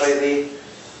praying much lately,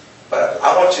 but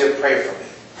I want you to pray for me.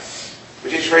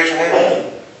 Would you just raise your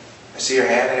hand? I see your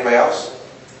hand. Anybody else?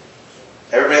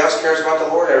 Everybody else cares about the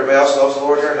Lord? Everybody else loves the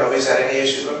Lord here? Nobody's had any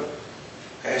issues with Him?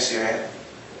 Okay, I see your hand.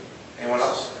 Anyone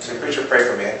else? Say, preacher, pray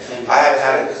for me. I haven't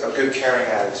had a good caring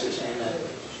attitude.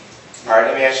 All right,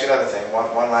 let me ask you another thing.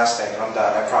 One last thing, and I'm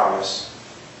done, I promise.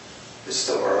 It's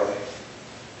still early.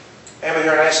 Anybody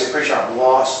here tonight say, preacher, I'm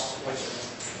lost.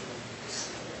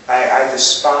 I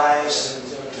despise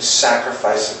the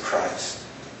sacrifice of Christ.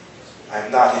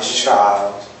 I'm not His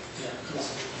child.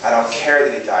 I don't care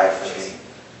that He died for me.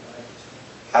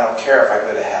 I don't care if I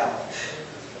go to hell.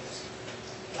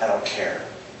 I don't care.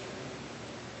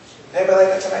 Anybody like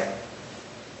that tonight?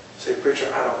 Say,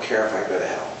 preacher, I don't care if I go to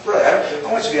hell. Really,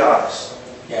 I want you to be honest.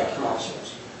 Yeah, come on. All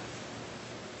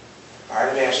right,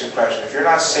 let me ask you a question. If you're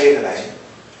not saved tonight,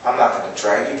 I'm not going to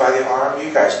drag you by the arm.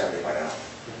 You guys can be by now.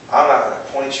 I'm not going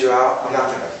to point you out. I'm not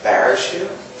going to embarrass you.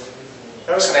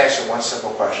 I'm just going to ask you one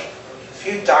simple question. If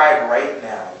you died right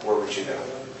now, where would you go?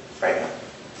 Right now.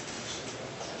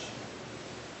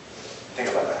 Think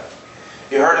about that.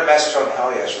 You heard a message on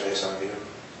hell yesterday, some of you.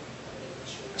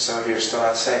 Some of you are still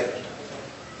not saved.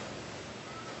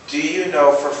 Do you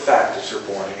know for a fact that you're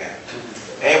born again?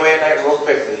 Anyway, tonight, real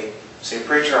quickly, say,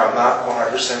 preacher, I'm not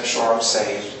 100% sure I'm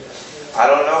saved. I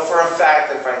don't know for a fact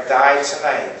that if I died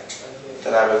tonight,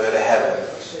 that I would go to heaven.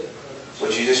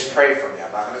 Would you just pray for me?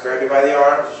 I'm not going to grab you by the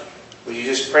arm. Would you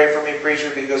just pray for me, preacher?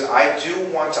 Because I do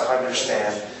want to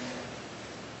understand.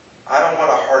 I don't want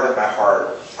to harden my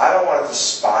heart. I don't want to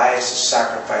despise the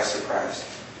sacrifice of Christ.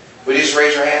 Would you just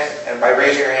raise your hand? And by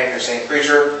raising your hand, you're saying,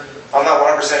 preacher, I'm not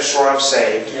 100% sure I'm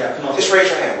saved. Yeah, come on. Just raise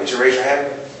your hand. Would you raise your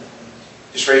hand?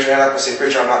 Just raise your hand up and say,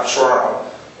 preacher, I'm not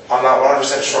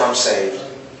 100% sure I'm saved.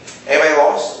 Anybody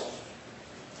lost?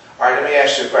 All right, let me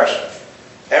ask you a question.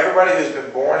 Everybody who's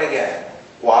been born again,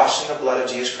 washed in the blood of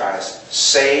Jesus Christ,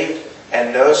 saved,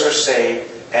 and knows they're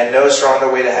saved, and knows they're on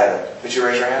their way to heaven. Would you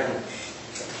raise your hand?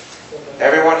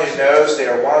 Everyone who knows they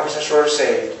are 100% sure they're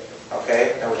saved.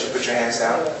 Okay, now would you put your hands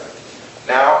down?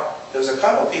 Now, there's a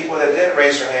couple of people that didn't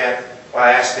raise their hand when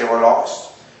I asked if they were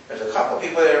lost. There's a couple of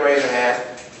people that didn't raise their hand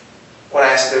when I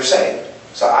asked if they're saved.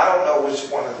 So I don't know which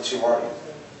one of the two are you.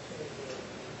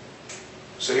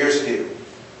 So here's the deal.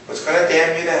 What's going to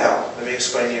damn you to hell, let me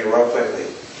explain to you real quickly,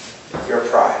 your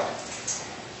pride.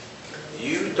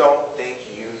 You don't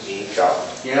think you need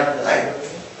God. Yeah. Right?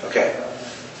 Okay.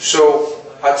 So,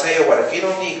 I'll tell you what, if you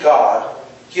don't need God,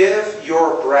 give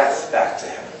your breath back to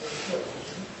Him.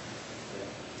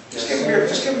 Just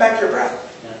give Him back your breath.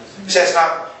 He says,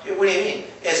 not, what do you mean?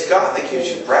 It's God that gives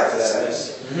you breath, it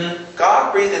says.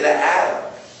 God breathed into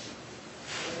Adam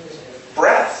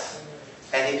breath,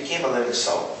 and he became a living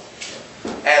soul.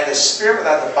 And the spirit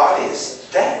without the body is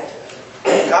dead.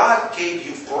 God gave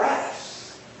you breath.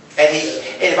 And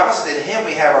the Bible says in Him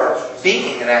we have our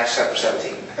being in Acts chapter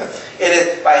 17. It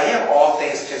is by Him all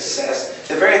things consist.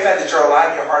 The very fact that you're alive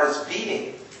and your heart is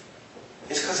beating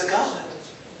is because of God.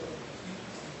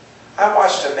 I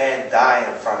watched a man die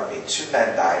in front of me. 2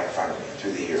 men die in front of me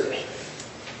through the years.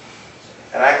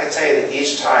 And I can tell you that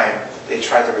each time they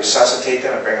tried to resuscitate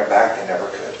them and bring them back, they never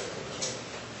could.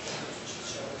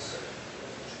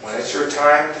 When it's your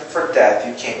time for death,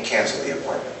 you can't cancel the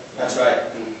appointment. That's right.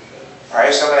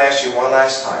 Alright, so I'm going to ask you one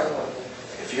last time.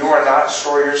 If you are not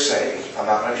sure you're saved, I'm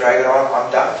not going to drag it on,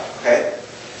 I'm done. Okay?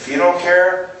 If you don't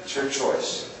care, it's your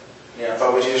choice. Yeah.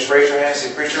 But would you just raise your hand and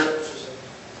say, preacher,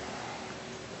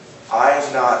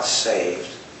 I'm not saved.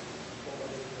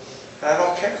 And I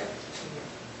don't care.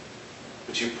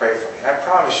 Would you pray for me? And I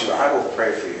promise you, I will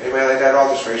pray for you. Anybody like that?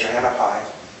 All just raise your hand up high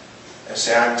and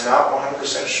say, I'm not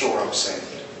 100% sure I'm saved.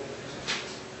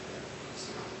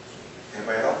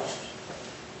 Anybody else?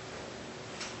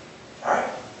 Alright.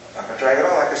 I'm not going to drag it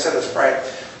on. Like I said, let's pray.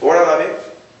 Lord, I love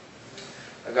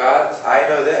you. God, I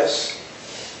know this.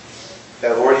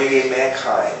 That, Lord, you gave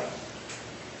mankind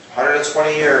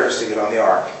 120 years to get on the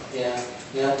ark. Yeah.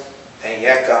 Yeah. And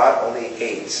yet, God, only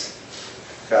 8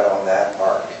 got on that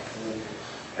ark.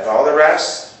 And all the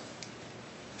rest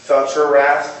felt your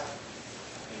wrath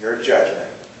and your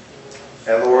judgment.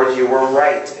 And Lord, you were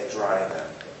right in drawing them.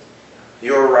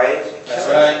 You were right in That's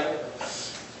killing them.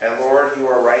 right. And Lord, you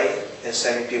are right in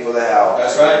sending people to hell.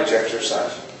 That's and right. reject your Son.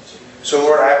 So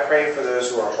Lord, I pray for those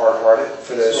who are hard-hearted,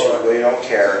 for those who really don't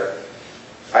care.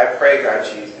 I pray, God,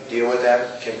 you deal with them,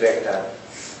 convict them.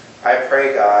 I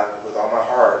pray, God, with all my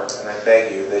heart, and I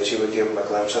beg you that you would give them a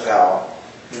glimpse of hell.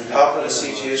 Help them to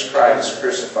see Jesus Christ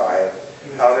crucified.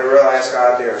 Help them to realize,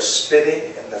 God, they are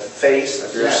spitting in the face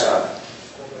of your Son.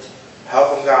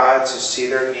 Help them, God, to see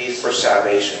their need for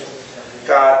salvation.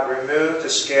 God, remove the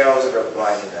scales that are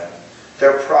blinding them.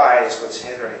 Their pride is what's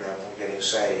hindering them from getting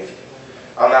saved.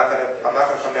 I'm not going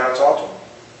to come down and talk to them.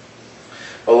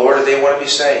 But Lord, if they want to be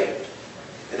saved,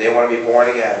 if they want to be born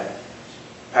again,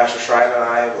 Pastor Schreiber and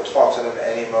I will talk to them at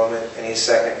any moment, any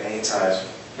second, any time.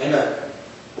 Amen.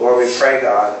 Lord, we pray,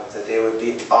 God, that they would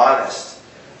be honest.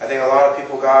 I think a lot of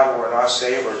people, God, who are not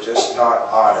saved are just not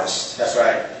honest. That's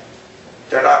right.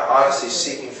 They're not honestly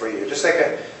seeking for you. Just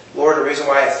like, Lord, the reason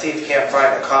why a thief can't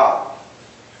find a cop,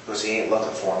 because he ain't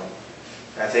looking for him.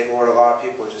 And I think, Lord, a lot of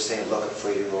people just ain't looking for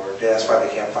you, Lord. That's why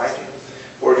they can't find you.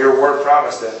 Lord, your word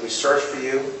promised that if we search for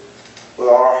you, with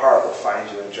all our heart we'll find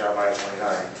you in Jeremiah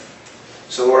 29.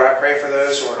 So, Lord, I pray for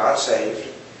those who are not saved,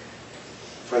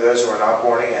 for those who are not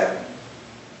born again,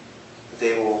 that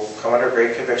they will come under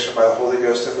great conviction by the Holy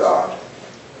Ghost of God,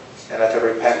 and that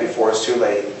they'll repent before it's too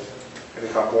late, and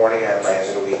become born again by the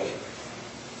end of the week.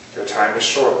 Their time is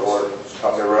short, Lord.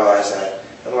 Help them realize that.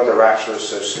 And Lord, the rapture is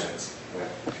so soon.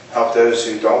 Help those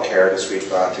who don't care this week,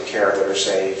 God, to care that are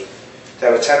saved. To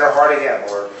have a tender heart again,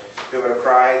 Lord. Be able to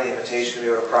cry the invitation, to be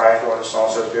able to cry during the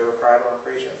psalm service, be able to cry during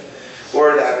preaching.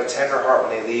 Lord, to have a tender heart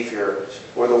when they leave here.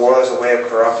 Lord, the world has a way of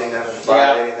corrupting them and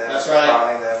violating them, that's right.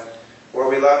 defiling them. Lord,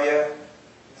 we love you.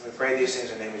 And we pray these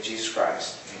things in the name of Jesus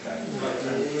Christ. Amen.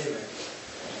 Amen.